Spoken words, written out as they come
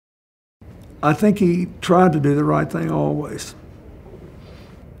I think he tried to do the right thing always.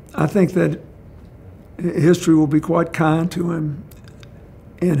 I think that history will be quite kind to him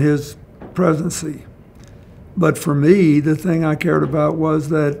in his presidency. But for me, the thing I cared about was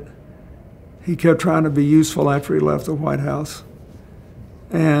that he kept trying to be useful after he left the White House.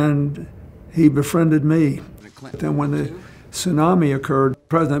 And he befriended me. Then when the tsunami occurred,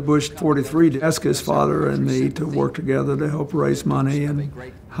 President Bush 43 asked his father and me to work together to help raise money and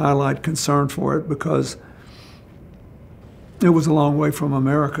highlight concern for it, because it was a long way from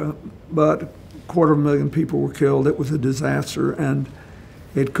America, but 250,000 people were killed. It was a disaster, and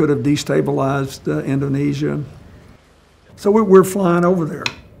it could have destabilized Indonesia. So we're flying over there.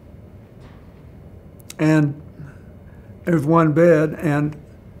 And there's one bed, and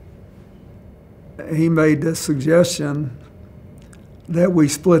he made this suggestion that we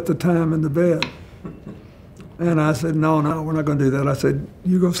split the time in the bed. And I said, no, we're not going to do that. I said,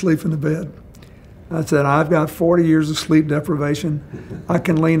 you go sleep in the bed. I said, I've got 40 years of sleep deprivation. I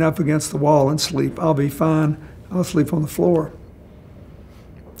can lean up against the wall and sleep. I'll be fine. I'll sleep on the floor.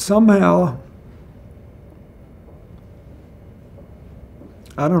 Somehow,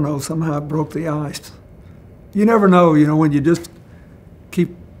 I don't know, somehow it broke the ice. You never know, when you just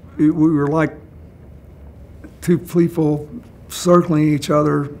we were like two people circling each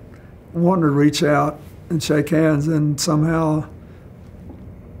other, wanting to reach out and shake hands, and somehow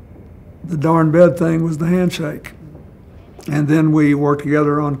the darn bed thing was the handshake. And then we worked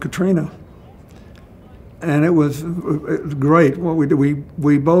together on Katrina. And it was great what we did.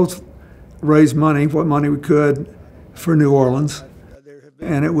 We both raised money, what money we could, for New Orleans.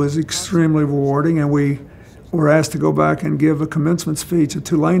 And it was extremely rewarding, and we were asked to go back and give a commencement speech at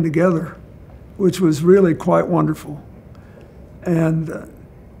Tulane together, which was really quite wonderful. And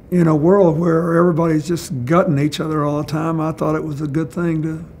in a world where everybody's just gutting each other all the time, I thought it was a good thing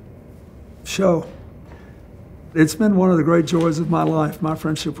to show. It's been one of the great joys of my life, my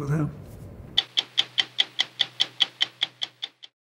friendship with him.